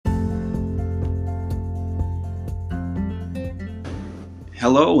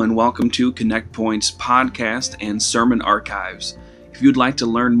Hello and welcome to Connect Point's podcast and sermon archives. If you'd like to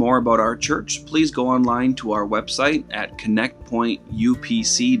learn more about our church, please go online to our website at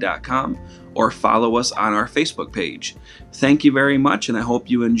connectpointupc.com or follow us on our Facebook page. Thank you very much, and I hope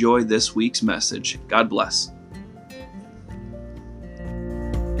you enjoy this week's message. God bless.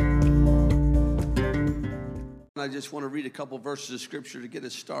 I just want to read a couple verses of scripture to get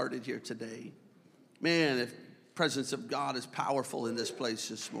us started here today. Man, the presence of God is powerful in this place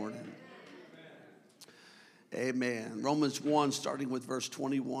this morning. Amen. Romans 1, starting with verse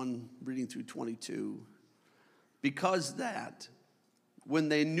 21, reading through 22. Because that, when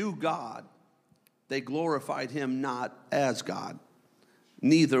they knew God, they glorified him not as God,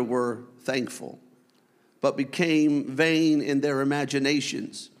 neither were thankful, but became vain in their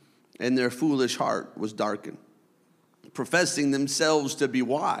imaginations, and their foolish heart was darkened. Professing themselves to be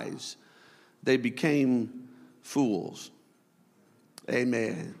wise, they became fools.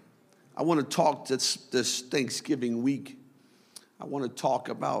 Amen. I want to talk this Thanksgiving week. I want to talk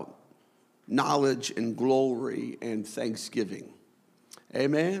about knowledge and glory and thanksgiving.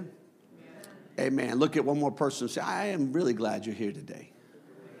 Amen? Amen. Look at one more person and say, I am really glad you're here today.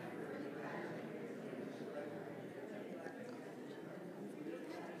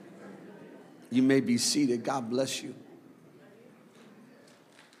 You may be seated. God bless you.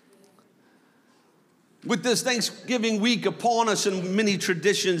 With this Thanksgiving week upon us and many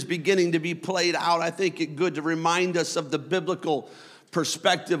traditions beginning to be played out, I think it good to remind us of the biblical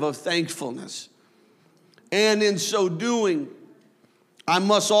perspective of thankfulness. And in so doing, I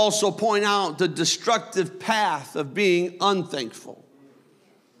must also point out the destructive path of being unthankful.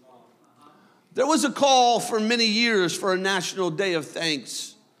 There was a call for many years for a National Day of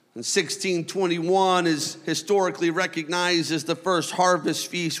Thanks. And 1621 is historically recognized as the first harvest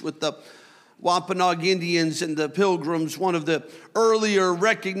feast with the Wampanoag Indians and the Pilgrims. One of the earlier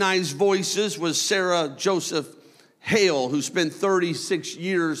recognized voices was Sarah Joseph Hale, who spent 36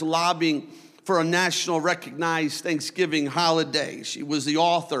 years lobbying for a national recognized Thanksgiving holiday. She was the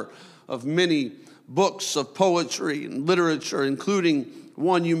author of many books of poetry and literature, including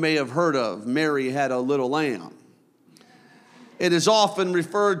one you may have heard of, Mary Had a Little Lamb. It is often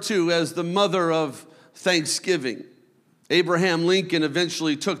referred to as the mother of Thanksgiving. Abraham Lincoln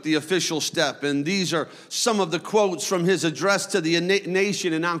eventually took the official step, and these are some of the quotes from his address to the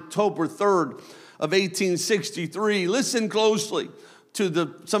nation in October 3rd of 1863. Listen closely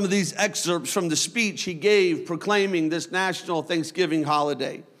to some of these excerpts from the speech he gave proclaiming this national Thanksgiving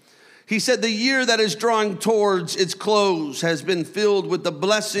holiday. He said, "The year that is drawing towards its close has been filled with the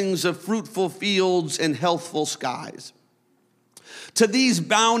blessings of fruitful fields and healthful skies. To these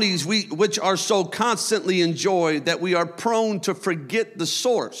bounties which are so constantly enjoyed that we are prone to forget the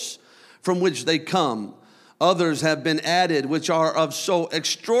source from which they come, others have been added which are of so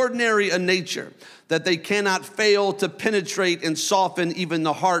extraordinary a nature that they cannot fail to penetrate and soften even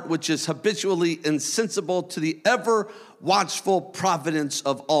the heart which is habitually insensible to the ever watchful providence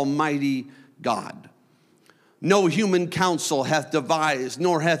of Almighty God. No human counsel hath devised,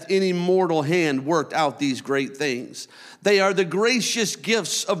 nor hath any mortal hand worked out these great things. They are the gracious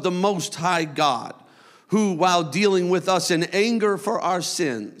gifts of the Most High God, who, while dealing with us in anger for our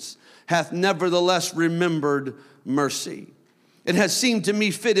sins, hath nevertheless remembered mercy. It has seemed to me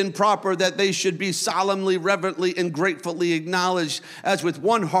fit and proper that they should be solemnly, reverently, and gratefully acknowledged as with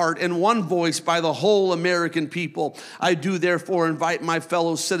one heart and one voice by the whole American people. I do therefore invite my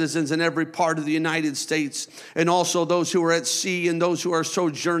fellow citizens in every part of the United States, and also those who are at sea and those who are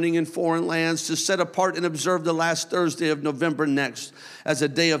sojourning in foreign lands, to set apart and observe the last Thursday of November next as a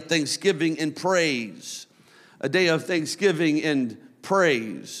day of thanksgiving and praise. A day of thanksgiving and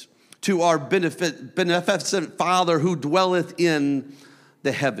praise to our beneficent Father who dwelleth in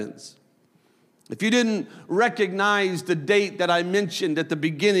the heavens." If you didn't recognize the date that I mentioned at the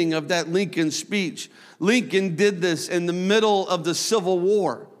beginning of that Lincoln speech, Lincoln did this in the middle of the Civil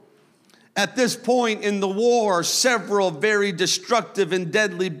War. At this point in the war, several very destructive and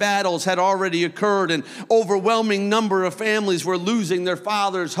deadly battles had already occurred, and overwhelming number of families were losing their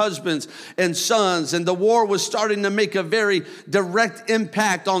fathers, husbands, and sons. And the war was starting to make a very direct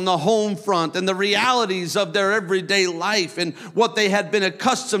impact on the home front, and the realities of their everyday life and what they had been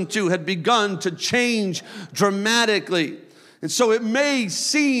accustomed to had begun to change dramatically. And so it may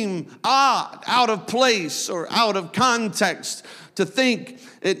seem odd, out of place, or out of context to think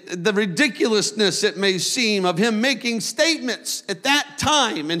the ridiculousness, it may seem, of him making statements at that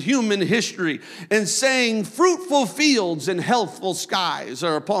time in human history and saying fruitful fields and healthful skies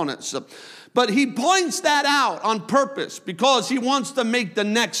are upon us. But he points that out on purpose because he wants to make the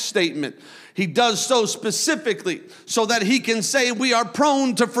next statement. He does so specifically so that he can say we are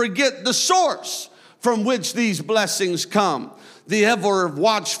prone to forget the source from which these blessings come, the ever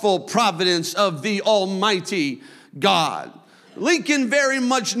watchful providence of the Almighty God. Lincoln very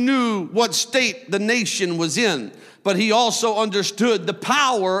much knew what state the nation was in, but he also understood the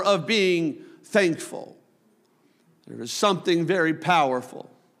power of being thankful. There is something very powerful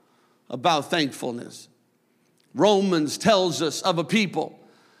about thankfulness. Romans tells us of a people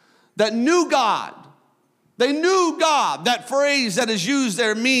that knew God. They knew God. That phrase that is used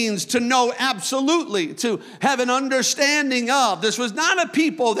there means to know absolutely, to have an understanding of. This was not a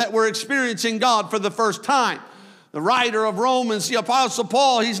people that were experiencing God for the first time. The writer of Romans, the Apostle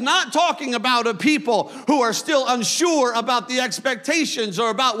Paul, he's not talking about a people who are still unsure about the expectations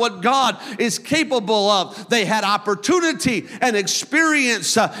or about what God is capable of. They had opportunity and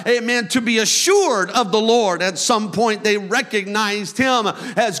experience, amen, to be assured of the Lord. At some point, they recognized him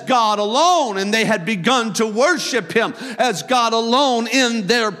as God alone, and they had begun to worship him as God alone in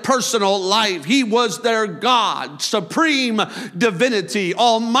their personal life. He was their God, supreme divinity,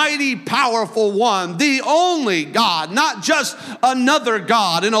 almighty, powerful one, the only God. Not just another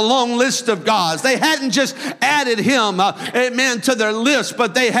God in a long list of gods. They hadn't just added him, amen, to their list,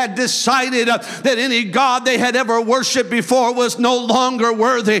 but they had decided that any God they had ever worshiped before was no longer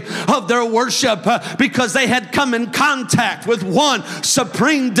worthy of their worship because they had come in contact with one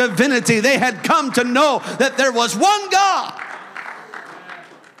supreme divinity. They had come to know that there was one God.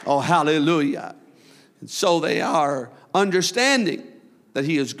 Oh, hallelujah. And so they are understanding that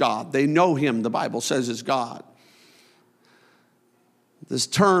he is God. They know him, the Bible says, is God. This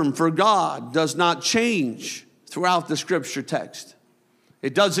term for God does not change throughout the scripture text.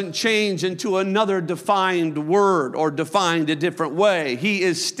 It doesn't change into another defined word or defined a different way. He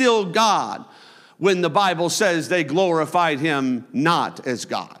is still God when the Bible says they glorified him not as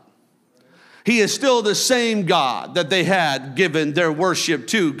God. He is still the same God that they had given their worship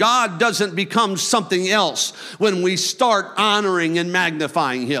to. God doesn't become something else when we start honoring and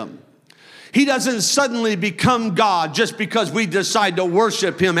magnifying him. He doesn't suddenly become God just because we decide to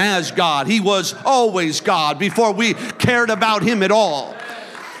worship him as God. He was always God before we cared about him at all.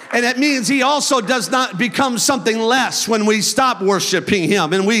 And it means he also does not become something less when we stop worshiping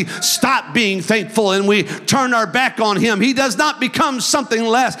him and we stop being thankful and we turn our back on him. He does not become something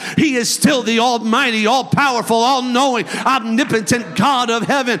less. He is still the almighty, all-powerful, all-knowing, omnipotent God of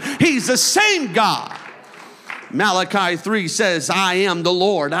heaven. He's the same God. Malachi 3 says, I am the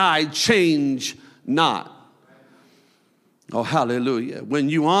Lord, I change not. Oh, hallelujah. When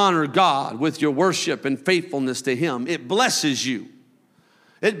you honor God with your worship and faithfulness to him, it blesses you.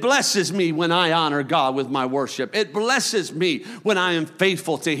 It blesses me when I honor God with my worship. It blesses me when I am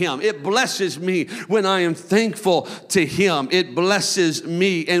faithful to him. It blesses me when I am thankful to him. It blesses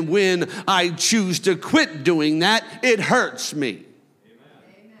me. And when I choose to quit doing that, it hurts me.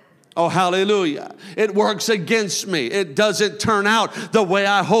 Oh, hallelujah. It works against me. It doesn't turn out the way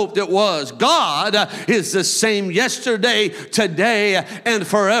I hoped it was. God is the same yesterday, today, and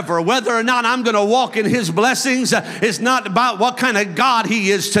forever. Whether or not I'm going to walk in his blessings is not about what kind of God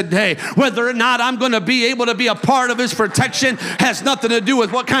he is today. Whether or not I'm going to be able to be a part of his protection has nothing to do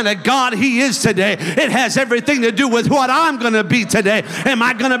with what kind of God he is today. It has everything to do with what I'm going to be today. Am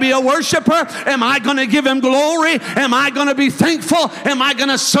I going to be a worshiper? Am I going to give him glory? Am I going to be thankful? Am I going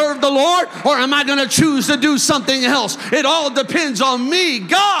to serve the Lord, or am I going to choose to do something else? It all depends on me.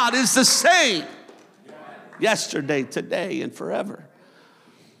 God is the same yesterday, today, and forever.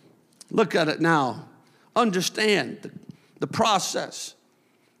 Look at it now. Understand the process.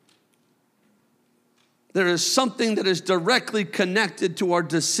 There is something that is directly connected to our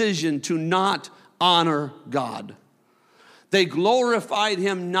decision to not honor God. They glorified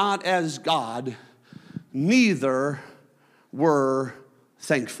him not as God, neither were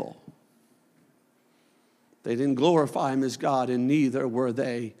thankful. They didn't glorify him as God, and neither were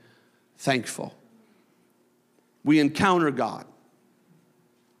they thankful. We encounter God.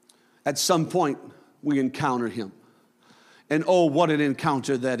 At some point, we encounter him. And oh, what an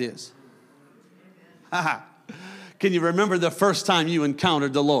encounter that is. Can you remember the first time you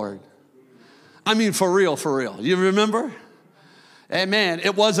encountered the Lord? I mean, for real, for real. You remember? Amen.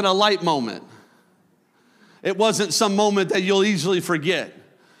 It wasn't a light moment. It wasn't some moment that you'll easily forget.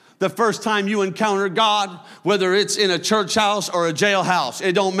 The first time you encounter God, whether it's in a church house or a jailhouse,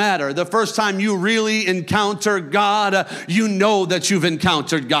 it don't matter. The first time you really encounter God, you know that you've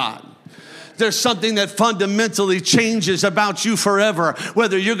encountered God. there's something that fundamentally changes about you forever.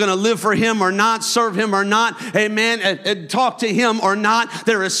 Whether you're going to live for him or not, serve him or not, amen, and talk to him or not,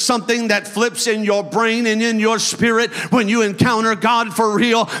 there is something that flips in your brain and in your spirit when you encounter God for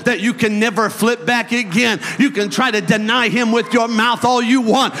real that you can never flip back again. You can try to deny him with your mouth all you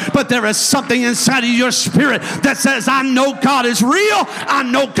want, but there is something inside of your spirit that says, I know God is real. I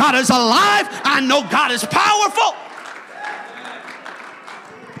know God is alive. I know God is powerful.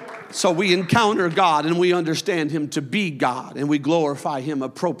 So we encounter God and we understand him to be God, and we glorify him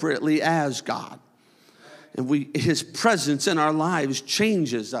appropriately as God. And his presence in our lives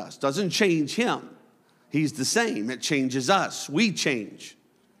changes us. Doesn't change him. He's the same. It changes us. We change.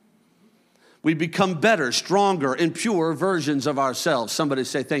 We become better, stronger, and purer versions of ourselves. Somebody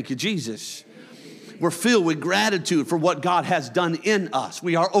say, thank you, Jesus. We're filled with gratitude for what God has done in us.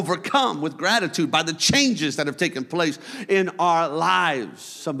 We are overcome with gratitude by the changes that have taken place in our lives.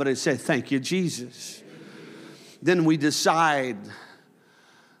 Somebody say, thank you, Jesus. Then we decide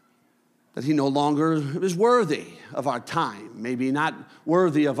that he no longer is worthy of our time, maybe not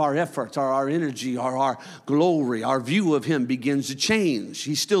worthy of our efforts or our energy or our glory. Our view of him begins to change.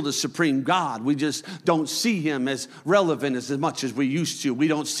 He's still the supreme God. We just don't see him as relevant as much as we used to. We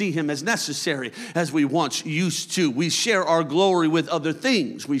don't see him as necessary as we once used to. We share our glory with other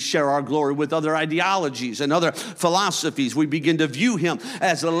things. We share our glory with other ideologies and other philosophies. We begin to view him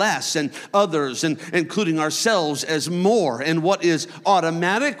as less, and others, and including ourselves, as more. And what is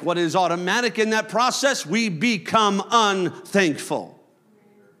automatic? What is automatic in that process? We become unthankful.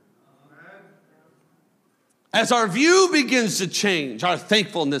 As our view begins to change, our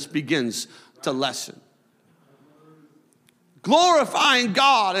thankfulness begins to lessen. Glorifying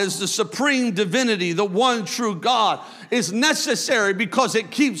God as the supreme divinity, the one true God, is necessary because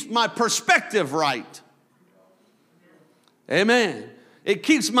it keeps my perspective right. Amen. It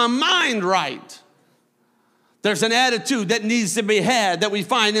keeps my mind right. There's an attitude that needs to be had that we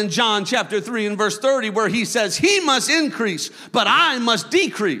find in John chapter 3 and verse 30, where he says, he must increase, but I must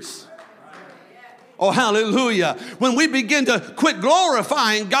decrease. Oh, hallelujah. When we begin to quit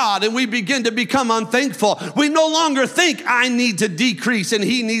glorifying God and we begin to become unthankful, we no longer think I need to decrease and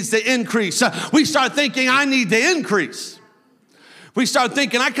he needs to increase. We start thinking I need to increase. We start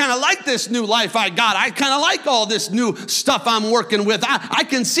thinking, I kind of like this new life I got. I kind of like all this new stuff I'm working with. I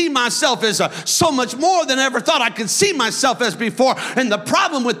can see myself as so much more than I ever thought I could see myself as before. And the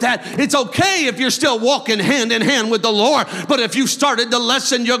problem with that, it's okay if you're still walking hand in hand with the Lord. But if you started to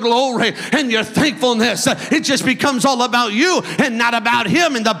lessen your glory and your thankfulness, it just becomes all about you and not about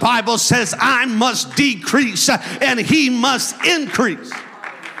him. And the Bible says, I must decrease and he must increase.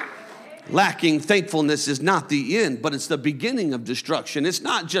 Lacking thankfulness is not the end, but it's the beginning of destruction. It's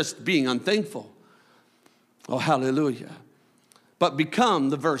not just being unthankful. Oh, hallelujah. But become,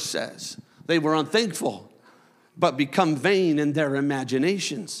 the verse says, they were unthankful, but become vain in their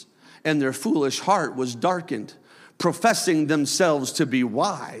imaginations, and their foolish heart was darkened. Professing themselves to be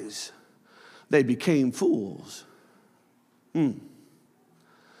wise, they became fools. They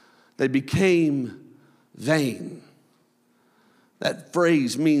became vain. That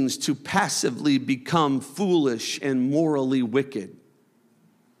phrase means to passively become foolish and morally wicked.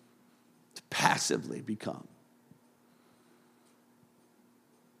 To passively become.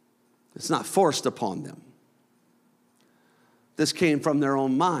 It's not forced upon them. This came from their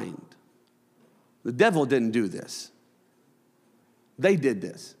own mind. The devil didn't do this. They did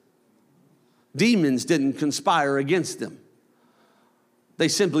this. Demons didn't conspire against them. They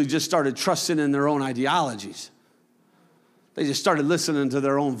simply just started trusting in their own ideologies. They just started listening to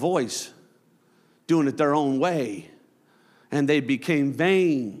their own voice, doing it their own way. And they became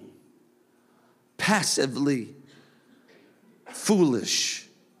vain, passively foolish,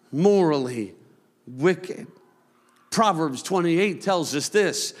 morally wicked. Proverbs 28 tells us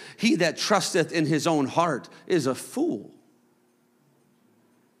this: he that trusteth in his own heart is a fool.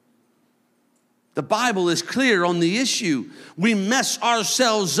 The Bible is clear on the issue. We mess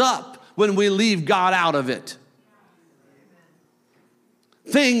ourselves up when we leave God out of it.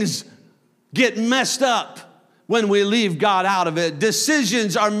 Things get messed up when we leave God out of it.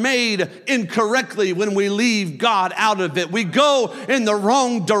 Decisions are made incorrectly when we leave God out of it. We go in the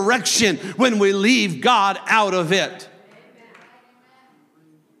wrong direction when we leave God out of it.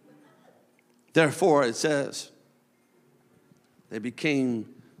 Therefore, it says, they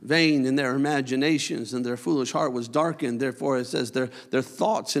became vain in their imaginations, and their foolish heart was darkened. Therefore, it says their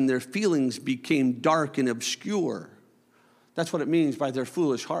thoughts and their feelings became dark and obscure. That's what it means by their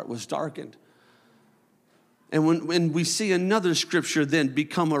foolish heart was darkened. And when we see another scripture then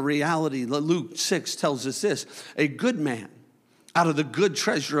become a reality, Luke 6 tells us this: a good man Out of the good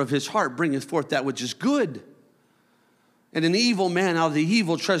treasure of his heart bringeth forth that which is good. And an evil man out of the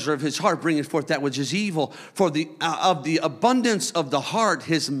evil treasure of his heart bringeth forth that which is evil. For of the abundance of the heart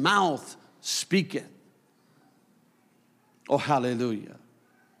his mouth speaketh. Oh, hallelujah.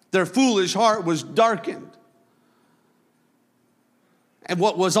 Their foolish heart was darkened. And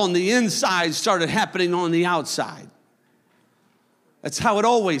what was on the inside started happening on the outside. That's how it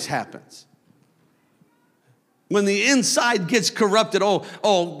always happens. When the inside gets corrupted,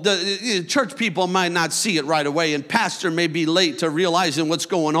 the church people might not see it right away, and pastor may be late to realizing what's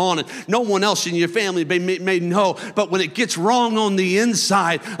going on, and no one else in your family may know. But when it gets wrong on the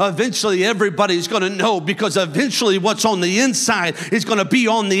inside, eventually everybody's going to know, because eventually what's on the inside is going to be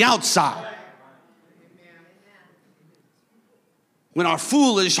on the outside. When our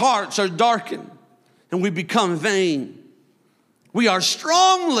foolish hearts are darkened and we become vain, we are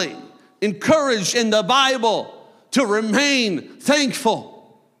strongly encouraged in the Bible to remain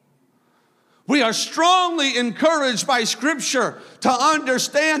thankful. We are strongly encouraged by Scripture to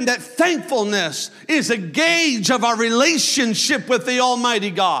understand that thankfulness is a gauge of our relationship with the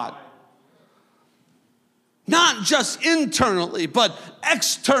Almighty God. Not just internally, but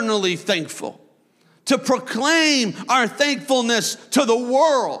externally thankful. To proclaim our thankfulness to the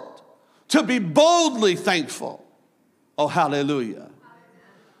world. To be boldly thankful. Oh, hallelujah.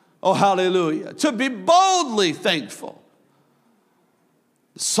 Oh, hallelujah. To be boldly thankful.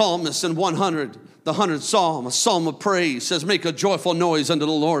 The psalmist in the 100th Psalm, a psalm of praise, says, make a joyful noise unto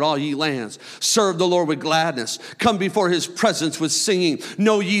the Lord, all ye lands. Serve the Lord with gladness. Come before his presence with singing.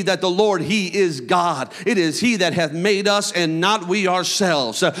 Know ye that the Lord, he is God. It is he that hath made us, and not we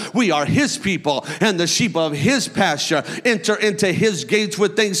ourselves. We are his people and the sheep of his pasture. Enter into his gates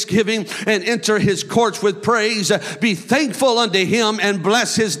with thanksgiving and enter his courts with praise. Be thankful unto him and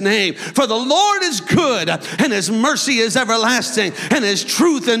bless his name. For the Lord is good, and his mercy is everlasting, and his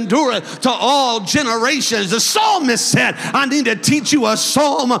truth endureth to all generations. The psalmist said, I need to teach you a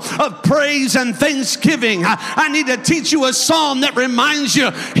psalm of praise and thanksgiving. I need to teach you a psalm that reminds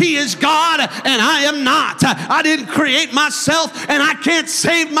you he is God and I am not. I didn't create myself and I can't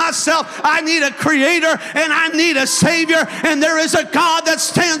save myself. I need a creator and I need a savior, and there is a God that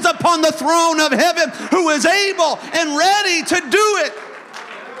stands upon the throne of heaven who is able and ready to do it.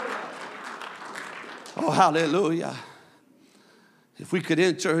 Oh, hallelujah. If we could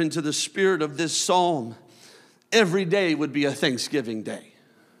enter into the spirit of this psalm, every day would be a Thanksgiving day.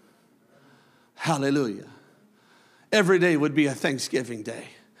 Hallelujah. Every day would be a Thanksgiving day.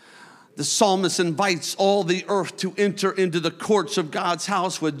 The psalmist invites all the earth to enter into the courts of God's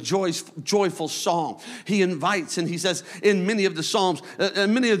house with joyful song. He invites, and he says in many of the psalms,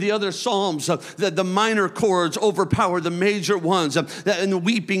 many of the other psalms, that the minor chords overpower the major ones, and the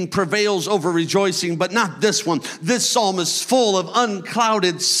weeping prevails over rejoicing, but not this one. This psalm is full of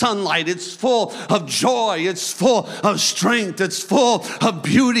unclouded sunlight. It's full of joy. It's full of strength. It's full of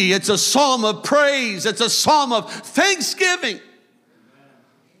beauty. It's a psalm of praise. It's a psalm of thanksgiving.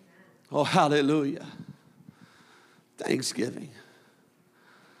 Oh, hallelujah. Thanksgiving.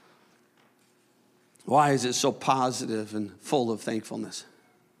 Why is it so positive and full of thankfulness?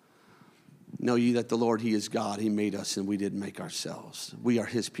 Know ye that the Lord, he is God. He made us and we didn't make ourselves. We are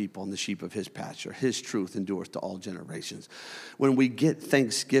his people and the sheep of his pasture. His truth endureth to all generations. When we get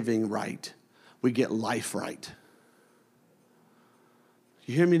Thanksgiving right, we get life right.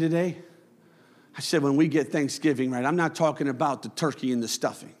 You hear me today? I said when we get Thanksgiving right, I'm not talking about the turkey and the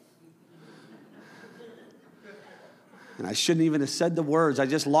stuffing. And I shouldn't even have said the words. I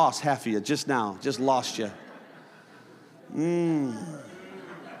just lost half of you just now. Just lost you. A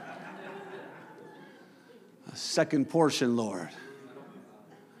second portion, Lord.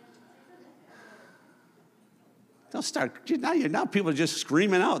 Don't start. Now people are just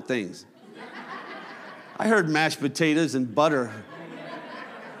screaming out things. I heard mashed potatoes and butter.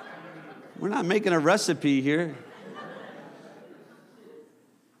 We're not making a recipe here.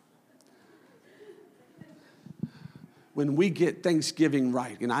 When we get Thanksgiving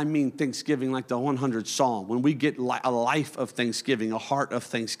right, and I mean Thanksgiving like the 100th Psalm, when we get a life of thanksgiving, a heart of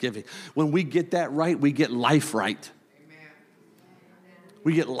thanksgiving, when we get that right, we get life right. Amen.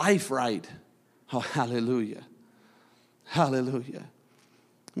 We get life right. Oh, hallelujah. Hallelujah.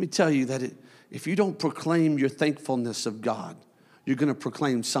 Let me tell you that if you don't proclaim your thankfulness of God, you're going to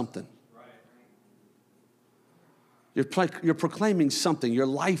proclaim something. You're proclaiming something. Your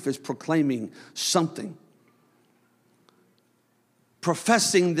life is proclaiming something.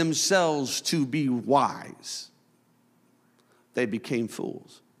 Professing themselves to be wise, they became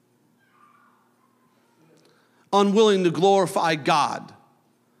fools. Unwilling to glorify God,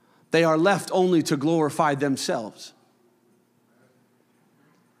 they are left only to glorify themselves.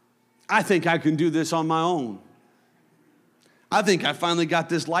 I think I can do this on my own. I think I finally got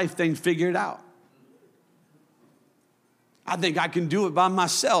this life thing figured out. I think I can do it by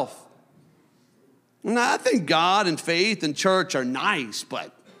myself. Now, I think God and faith and church are nice,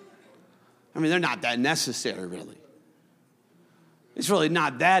 but I mean, they're not that necessary, really. It's really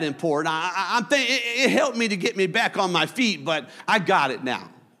not that important. I'm thinking it helped me to get me back on my feet, but I got it now.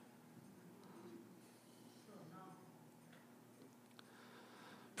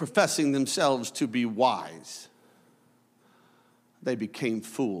 Professing themselves to be wise, they became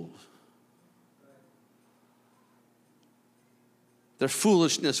fools. Their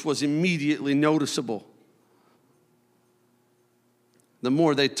foolishness was immediately noticeable. The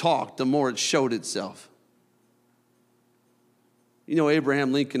more they talked, the more it showed itself. You know,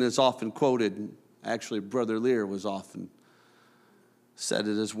 Abraham Lincoln is often quoted. Actually, Brother Lear was often said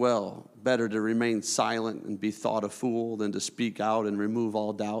it as well. Better to remain silent and be thought a fool than to speak out and remove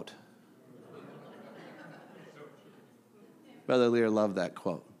all doubt. Brother Lear loved that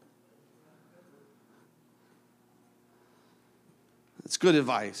quote. It's good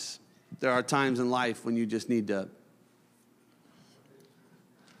advice. There are times in life when you just need to,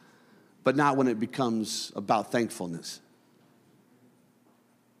 but not when it becomes about thankfulness.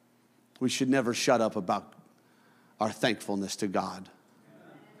 We should never shut up about our thankfulness to God.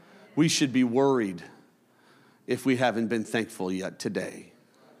 We should be worried if we haven't been thankful yet today.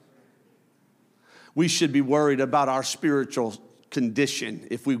 We should be worried about our spiritual condition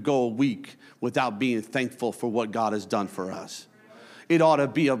if we go a week without being thankful for what God has done for us. It ought to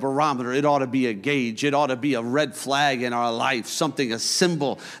be a barometer. It ought to be a gauge. It ought to be a red flag in our life, something, a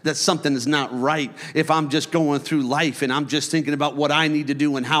symbol that something is not right. If I'm just going through life and I'm just thinking about what I need to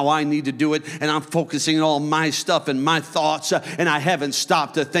do and how I need to do it, and I'm focusing on all my stuff and my thoughts, and I haven't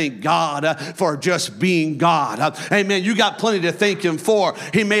stopped to thank God for just being God. Amen. You got plenty to thank Him for.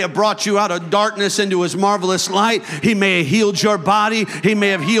 He may have brought you out of darkness into His marvelous light. He may have healed your body. He may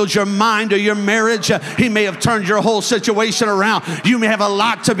have healed your mind or your marriage. He may have turned your whole situation around. You may have a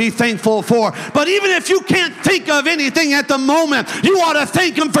lot to be thankful for. But even if you can't think of anything at the moment, you ought to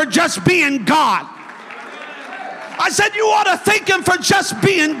thank Him for just being God. I said you ought to thank Him for just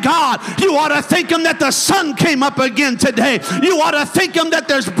being God. You ought to thank Him that the sun came up again today. You ought to thank Him that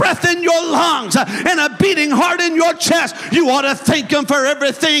there's breath in your lungs and a beating heart in your chest. You ought to thank Him for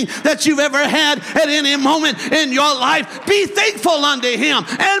everything that you've ever had at any moment in your life. Be thankful unto Him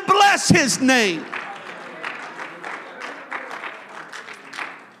and bless His name.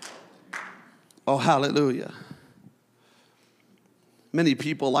 Oh, hallelujah. Many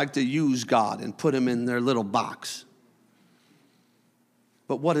people like to use God and put Him in their little box.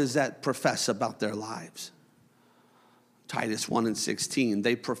 But what does that profess about their lives? Titus 1:16,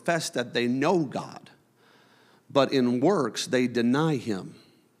 they profess that they know God, but in works they deny Him,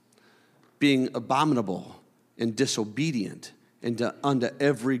 being abominable and disobedient, and unto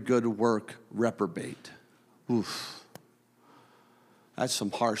every good work reprobate. Oof. That's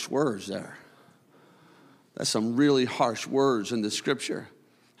some harsh words there. That's some really harsh words in the scripture.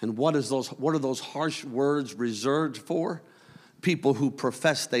 And what are those harsh words reserved for? People who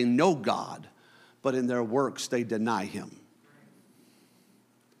profess they know God, but in their works they deny Him.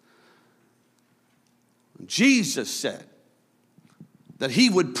 Jesus said that He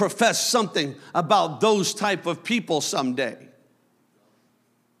would profess something about those type of people someday.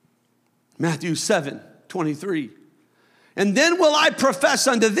 Matthew 7:23. And then will I profess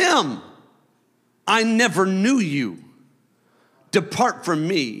unto them, I never knew you. Depart from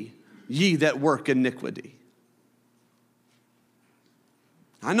me, ye that work iniquity.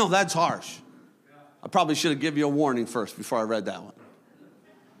 I know that's harsh. I probably should have given you a warning first before I read that one.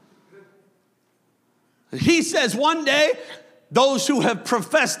 He says one day, those who have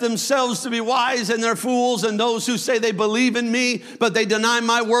professed themselves to be wise and they're fools, and those who say they believe in me, but they deny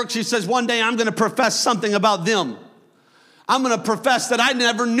my works, He says one day I'm going to profess something about them. I'm going to profess that I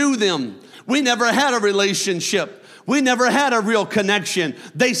never knew them. We never had a relationship. We never had a real connection.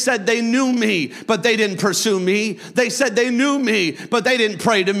 They said they knew me, but they didn't pursue me. They said they knew me, but they didn't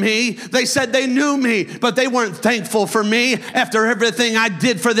pray to me. They said they knew me, but they weren't thankful for me after everything I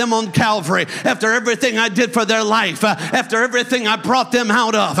did for them on Calvary, after everything I did for their life, after everything I brought them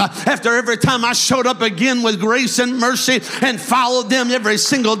out of, after every time I showed up again with grace and mercy and followed them every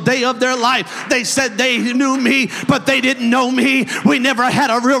single day of their life. They said they knew me, but they didn't know me. We never had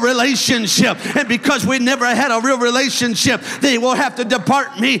a real relationship. And because we never had a real relationship, relationship. They will have to depart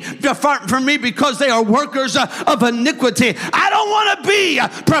from me because they are workers of iniquity. I don't want to be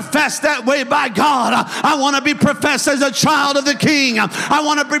professed that way by God. I want to be professed as a child of the King. I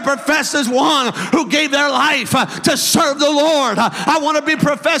want to be professed as one who gave their life to serve the Lord. I want to be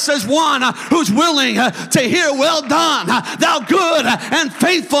professed as one who's willing to hear, well done, thou good and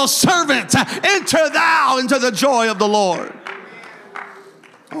faithful servant. Enter thou into the joy of the Lord.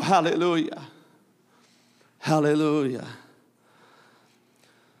 Oh, hallelujah. Hallelujah.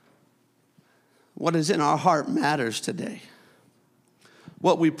 What is in our heart matters today.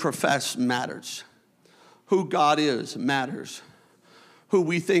 What we profess matters. Who God is matters. Who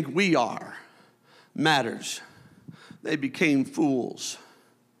we think we are matters. They became fools.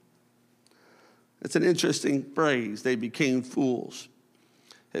 It's an interesting phrase, they became fools.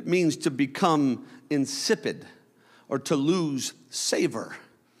 It means to become insipid or to lose savor.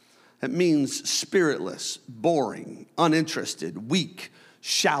 It means spiritless, boring, uninterested, weak,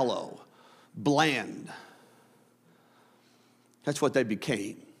 shallow, bland. That's what they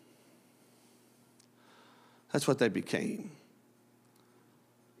became. That's what they became.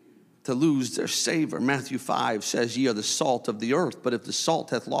 To lose their savor. Matthew 5 says, ye are the salt of the earth, but if the salt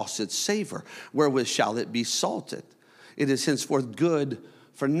hath lost its savor, wherewith shall it be salted? It is henceforth good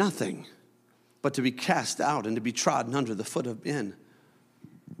for nothing, but to be cast out and to be trodden under the foot of men.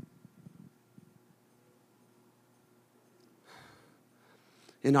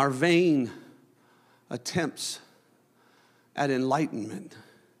 In our vain attempts at enlightenment,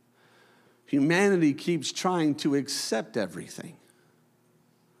 humanity keeps trying to accept everything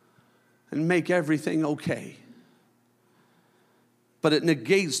and make everything okay. But it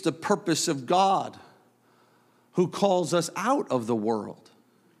negates the purpose of God, who calls us out of the world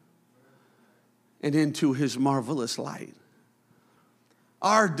and into his marvelous light.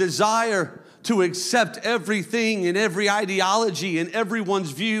 Our desire to accept everything and every ideology and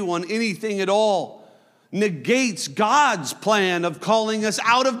everyone's view on anything at all negates God's plan of calling us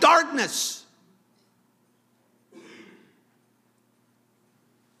out of darkness.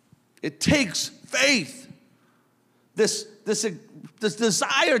 It takes faith, this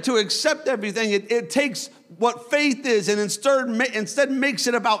desire to accept everything. It takes what faith is and instead makes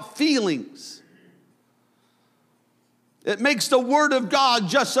it about feelings. It makes the Word of God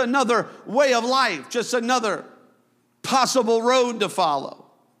just another way of life, just another possible road to follow.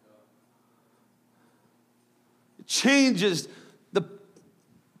 It changes the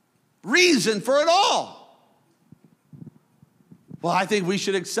reason for it all. Well, I think we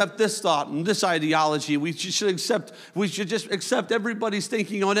should accept this thought and this ideology. We should just accept everybody's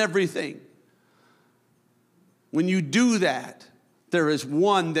thinking on everything. When you do that, there is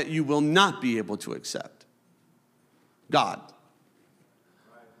one that you will not be able to accept. God.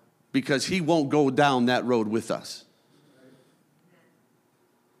 Because he won't go down that road with us.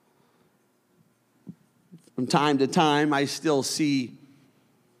 From time to time, I still see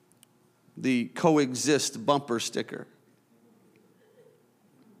the coexist bumper sticker.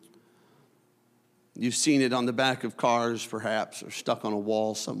 You've seen it on the back of cars, perhaps, or stuck on a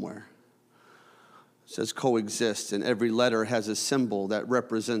wall somewhere. It says coexist, and every letter has a symbol that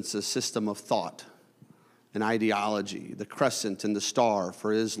represents a system of thought. An ideology, the crescent and the star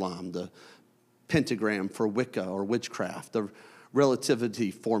for Islam, the pentagram for Wicca or witchcraft, the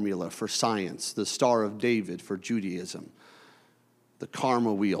relativity formula for science, the Star of David for Judaism, the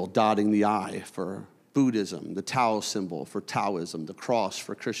karma wheel dotting the I for Buddhism, the Tao symbol for Taoism, the cross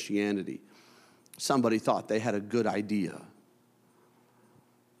for Christianity. Somebody thought they had a good idea.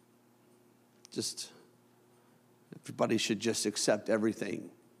 Everybody should just accept everything.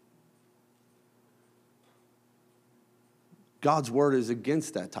 God's word is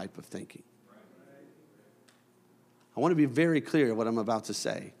against that type of thinking. I want to be very clear what I'm about to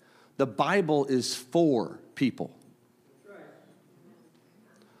say. The Bible is for people.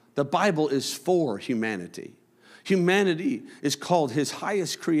 The Bible is for humanity. Humanity is called his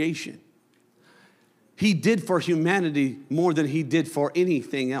highest creation. He did for humanity more than he did for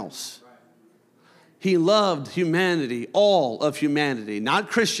anything else. He loved humanity, all of humanity, not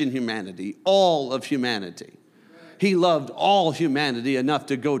Christian humanity, all of humanity. He loved all humanity enough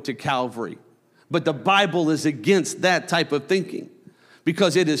to go to Calvary. But the Bible is against that type of thinking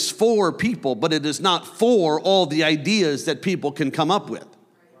because it is for people, but it is not for all the ideas that people can come up with.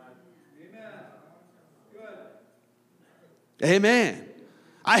 Amen.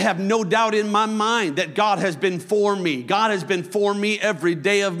 I have no doubt in my mind that God has been for me. God has been for me every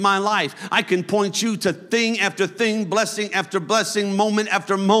day of my life. I can point you to thing after thing, blessing after blessing, moment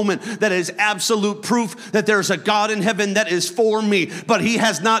after moment that is absolute proof that there's a God in heaven that is for me. But he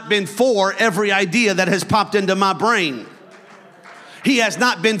has not been for every idea that has popped into my brain. He has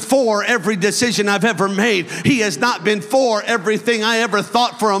not been for every decision I've ever made. He has not been for everything I ever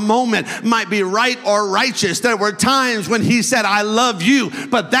thought for a moment might be right or righteous. There were times when he said, I love you,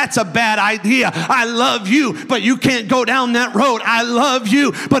 but that's a bad idea. I love you, but you can't go down that road. I love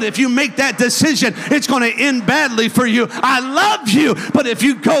you, but if you make that decision, it's going to end badly for you. I love you, but if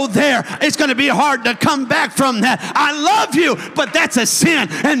you go there, it's going to be hard to come back from that. I love you, but that's a sin,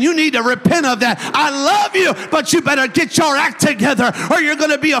 and you need to repent of that. I love you, but you better get your act together, or you're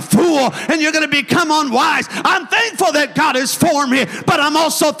going to be a fool and you're going to become unwise. I'm thankful that God is for me, but I'm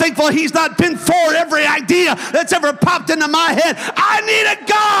also thankful he's not been for every idea that's ever popped into my head. I need a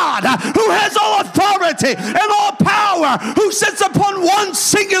God who has all authority and all power, who sits upon one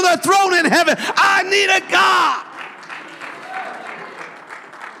singular throne in heaven. I need a God.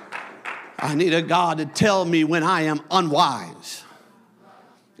 I need a God to tell me when I am unwise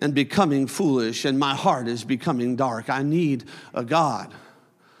and becoming foolish and my heart is becoming dark. I need a God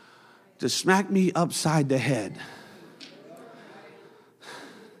to smack me upside the head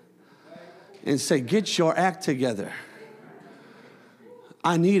and say, get your act together.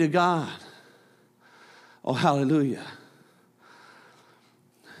 I need a God. Oh, hallelujah.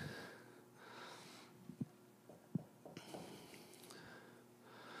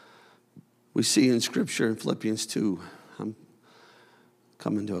 We see in Scripture in Philippians 2, I'm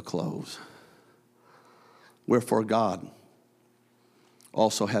coming to a close. Wherefore God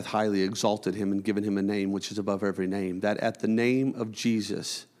also hath highly exalted him and given him a name which is above every name, that at the name of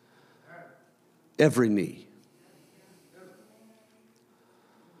Jesus every knee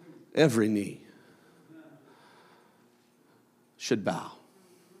should bow.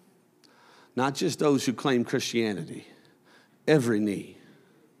 Not just those who claim Christianity. Every knee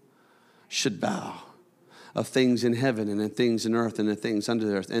should bow, of things in heaven and in things in earth and in things under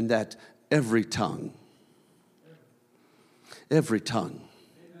the earth, and that every tongue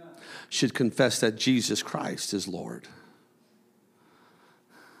should confess that Jesus Christ is Lord.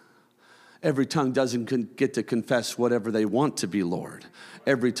 Every tongue doesn't get to confess whatever they want to be Lord.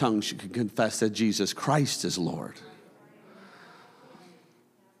 Every tongue should confess that Jesus Christ is Lord,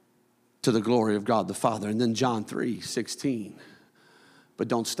 to the glory of God the Father. And then John 3:16. But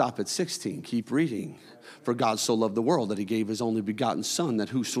don't stop at 16. Keep reading. For God so loved the world that he gave his only begotten Son, that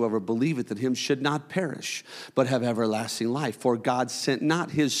whosoever believeth in him should not perish, but have everlasting life. For God sent not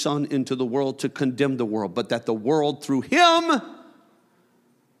his Son into the world to condemn the world, but that the world through him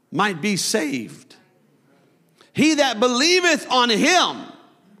might be saved. He that believeth on him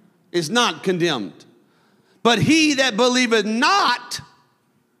is not condemned, but he that believeth not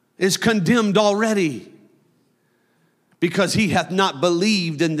is condemned already, because he hath not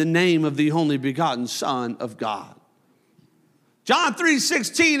believed in the name of the only begotten Son of God. John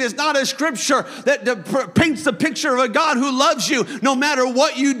 3:16 is not a scripture that paints the picture of a God who loves you no matter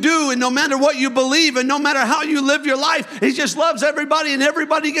what you do and no matter what you believe and no matter how you live your life. He just loves everybody and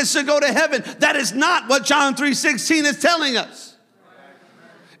everybody gets to go to heaven. That is not what John 3:16 is telling us.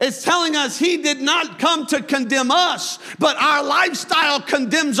 It's telling us he did not come to condemn us, but our lifestyle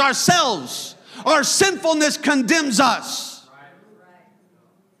condemns ourselves. Our sinfulness condemns us.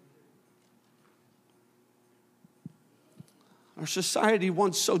 Our society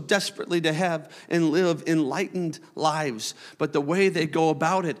wants so desperately to have and live enlightened lives, but the way they go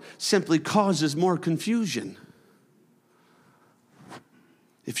about it simply causes more confusion.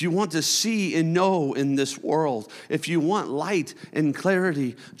 If you want to see and know in this world, if you want light and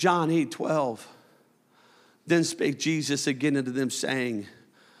clarity, John 8:12, then spake Jesus again unto them, saying,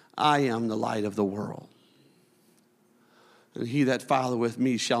 I am the light of the world. And he that followeth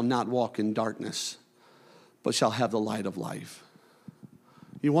me shall not walk in darkness, but shall have the light of life.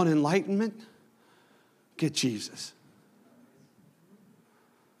 You want enlightenment? Get Jesus.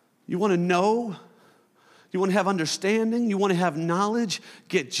 You want to know? You want to have understanding? You want to have knowledge?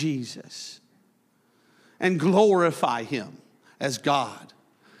 Get Jesus. And glorify him as God.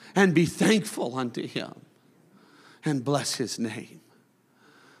 And be thankful unto him. And bless his name.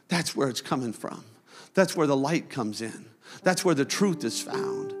 That's where it's coming from. That's where the light comes in. That's where the truth is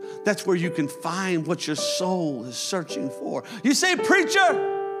found. That's where you can find what your soul is searching for. You say, preacher,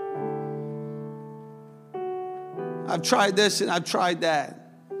 I've tried this and I've tried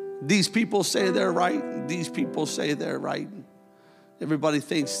that. These people say they're right. These people say they're right. Everybody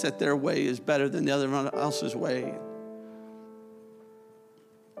thinks that their way is better than the other else's way.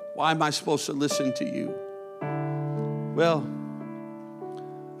 Why am I supposed to listen to you? Well,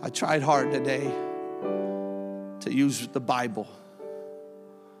 I tried hard today to use the Bible.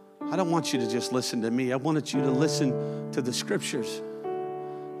 I don't want you to just listen to me. I wanted you to listen to the scriptures.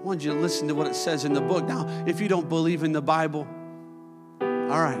 I want you to listen to what it says in the book. Now, if you don't believe in the Bible,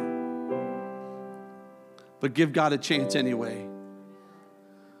 all right. But give God a chance anyway.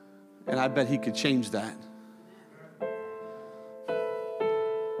 And I bet he could change that.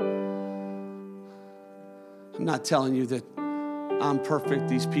 I'm not telling you that I'm perfect,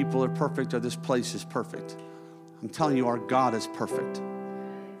 these people are perfect, or this place is perfect. I'm telling you our God is perfect.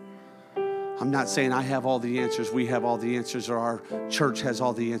 I'm not saying I have all the answers, we have all the answers, or our church has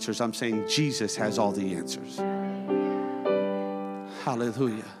all the answers. I'm saying Jesus has all the answers.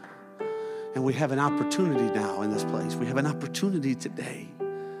 Hallelujah. And we have an opportunity now in this place. We have an opportunity today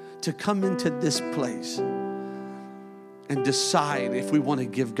to come into this place and decide if we want to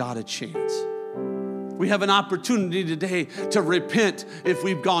give God a chance. We have an opportunity today to repent if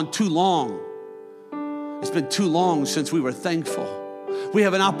we've gone too long. It's been too long since we were thankful. We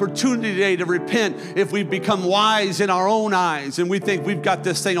have an opportunity today to repent if we've become wise in our own eyes and we think we've got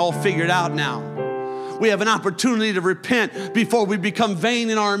this thing all figured out now. We have an opportunity to repent before we become vain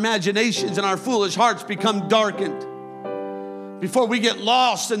in our imaginations and our foolish hearts become darkened. Before we get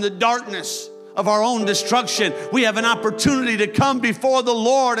lost in the darkness of our own destruction, we have an opportunity to come before the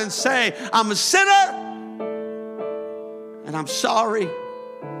Lord and say, I'm a sinner and I'm sorry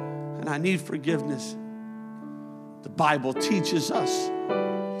and I need forgiveness. The Bible teaches us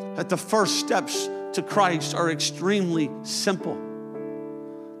that the first steps to Christ are extremely simple.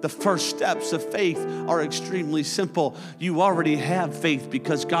 The first steps of faith are extremely simple. You already have faith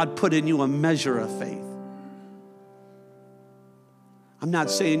because God put in you a measure of faith. I'm not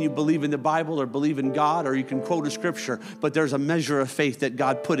saying you believe in the Bible or believe in God or you can quote a scripture, but there's a measure of faith that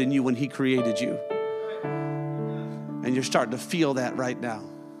God put in you when he created you. And you're starting to feel that right now.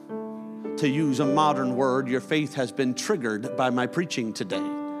 To use a modern word, your faith has been triggered by my preaching today.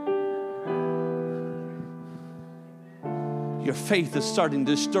 Your faith is starting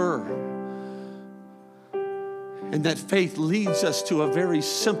to stir. And that faith leads us to a very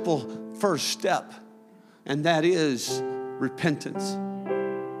simple first step, and that is repentance.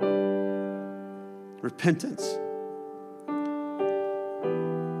 Repentance.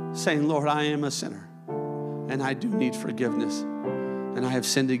 Saying, Lord, I am a sinner, and I do need forgiveness. And I have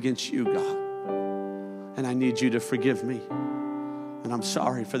sinned against you, God. And I need you to forgive me. And I'm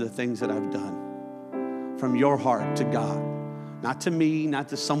sorry for the things that I've done. From your heart to God. Not to me, not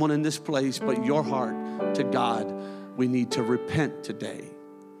to someone in this place, but your heart to God. We need to repent today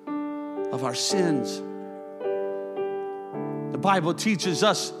of our sins. The Bible teaches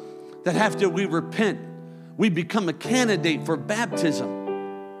us that after we repent, we become a candidate for baptism.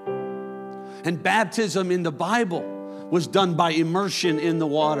 And baptism in the Bible was done by immersion in the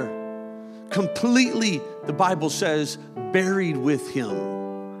water. Completely, the Bible says, buried with him.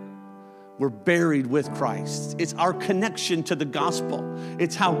 We're buried with Christ. It's our connection to the gospel.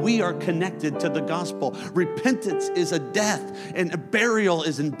 It's how we are connected to the gospel. Repentance is a death, and a burial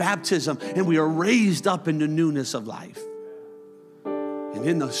is in baptism, and we are raised up into newness of life. And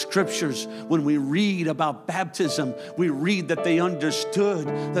in the scriptures, when we read about baptism, we read that they understood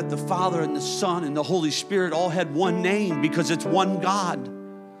that the Father and the Son and the Holy Spirit all had one name because it's one God.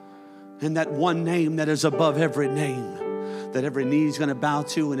 And that one name that is above every name, that every knee is going to bow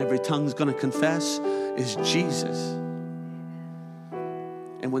to and every tongue is going to confess, is Jesus.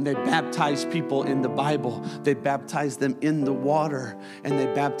 And when they baptize people in the Bible, they baptize them in the water and they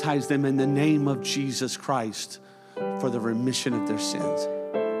baptize them in the name of Jesus Christ for the remission of their sins,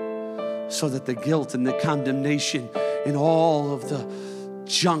 so that the guilt and the condemnation and all of the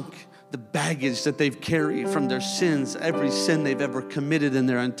junk, the baggage that they've carried from their sins, every sin they've ever committed in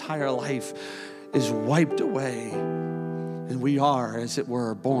their entire life is wiped away. And we are, as it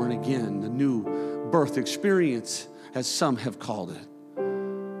were, born again, the new birth experience, as some have called it.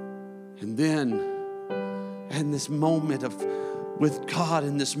 And then, in this moment with God,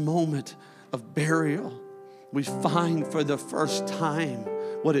 in this moment of burial, we find for the first time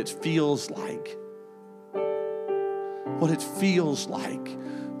what it feels like. What it feels like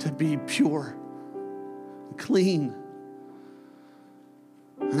to be pure, clean.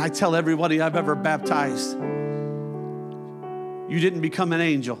 And I tell everybody I've ever baptized, you didn't become an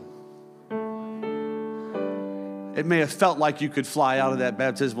angel. It may have felt like you could fly out of that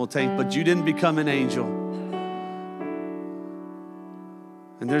baptismal tank, but you didn't become an angel.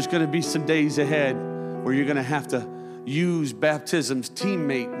 And there's going to be some days ahead where you're going to have to use baptism's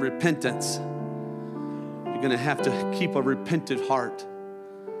teammate, repentance. You're going to have to keep a repentant heart.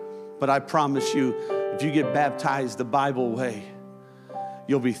 But I promise you, if you get baptized the Bible way,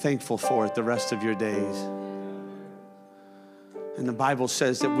 you'll be thankful for it the rest of your days. And the Bible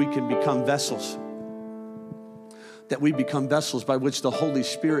says that we can become vessels, that we become vessels by which the Holy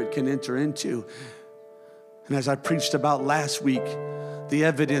Spirit can enter into. And as I preached about last week, the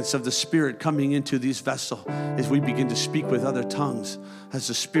evidence of the Spirit coming into these vessels is we begin to speak with other tongues as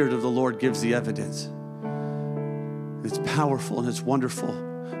the Spirit of the Lord gives the evidence. It's powerful and it's wonderful.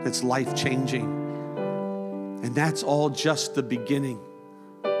 It's life-changing. And that's all just the beginning.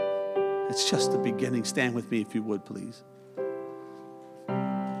 It's just the beginning. Stand with me if you would, please.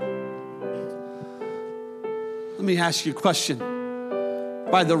 Let me ask you a question.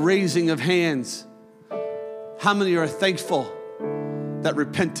 By the raising of hands, how many are thankful that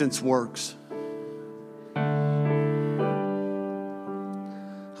repentance works? I'm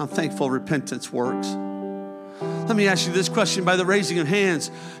thankful repentance works. Let me ask you this question. By the raising of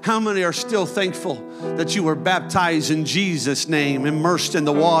hands, how many are still thankful that you were baptized in Jesus' name, immersed in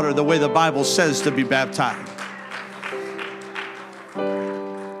the water the way the Bible says to be baptized?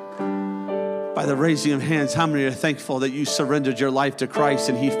 By the raising of hands, how many are thankful that you surrendered your life to Christ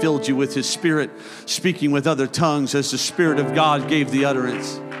and He filled you with His Spirit, speaking with other tongues as the Spirit of God gave the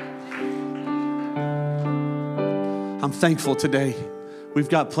utterance? I'm thankful today. We've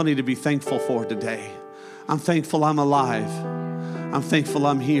got plenty to be thankful for today. I'm thankful I'm alive. I'm thankful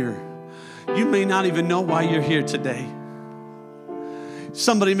I'm here. You may not even know why you're here today.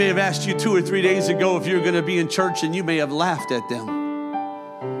 Somebody may have asked you 2 or 3 days ago if you're going to be in church, and you may have laughed at them.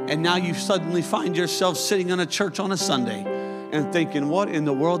 And now you suddenly find yourself sitting in a church on a Sunday and thinking, what in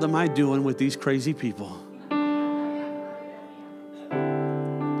the world am I doing with these crazy people?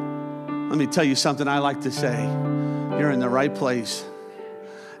 Let me tell you something I like to say. You're in the right place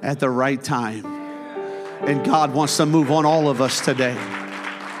at the right time. And God wants to move on all of us today.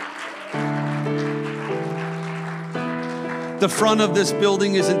 The front of this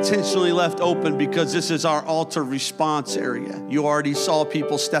building is intentionally left open because this is our altar response area. You already saw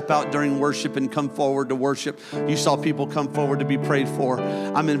people step out during worship and come forward to worship. You saw people come forward to be prayed for.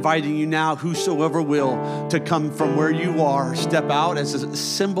 I'm inviting you now, whosoever will, to come from where you are. Step out as a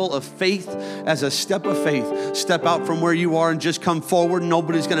symbol of faith, as a step of faith. Step out from where you are and just come forward.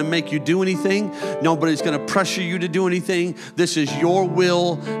 Nobody's going to make you do anything. Nobody's going to pressure you to do anything. This is your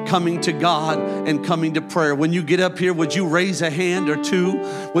will coming to God and coming to prayer. When you get up here, would you raise a hand or two?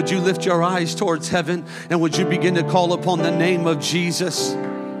 Would you lift your eyes towards heaven and would you begin to call upon the name of Jesus?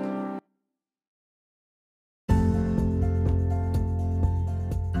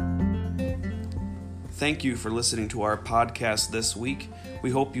 Thank you for listening to our podcast this week.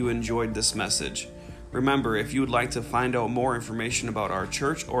 We hope you enjoyed this message. Remember, if you would like to find out more information about our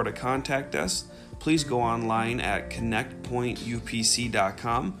church or to contact us, please go online at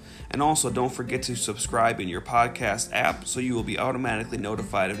connectpointupc.com. And also don't forget to subscribe in your podcast app so you will be automatically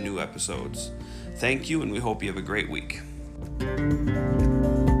notified of new episodes. Thank you, and we hope you have a great week.